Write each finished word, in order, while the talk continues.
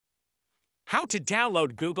How to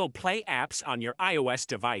download Google Play apps on your iOS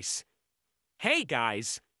device. Hey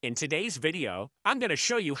guys, in today's video, I'm going to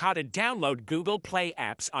show you how to download Google Play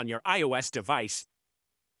apps on your iOS device.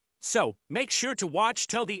 So, make sure to watch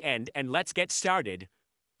till the end and let's get started.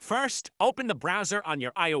 First, open the browser on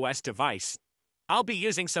your iOS device. I'll be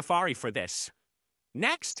using Safari for this.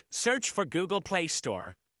 Next, search for Google Play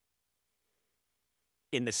Store.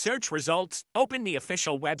 In the search results, open the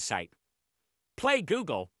official website. Play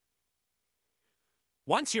Google.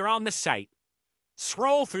 Once you're on the site,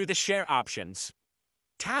 scroll through the share options.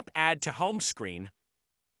 Tap Add to Home Screen.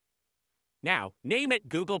 Now, name it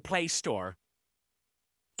Google Play Store.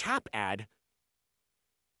 Tap Add.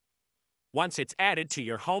 Once it's added to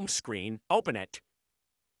your home screen, open it.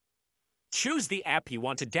 Choose the app you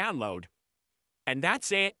want to download. And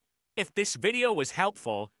that's it. If this video was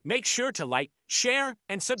helpful, make sure to like, share,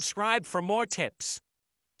 and subscribe for more tips.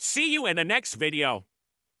 See you in the next video.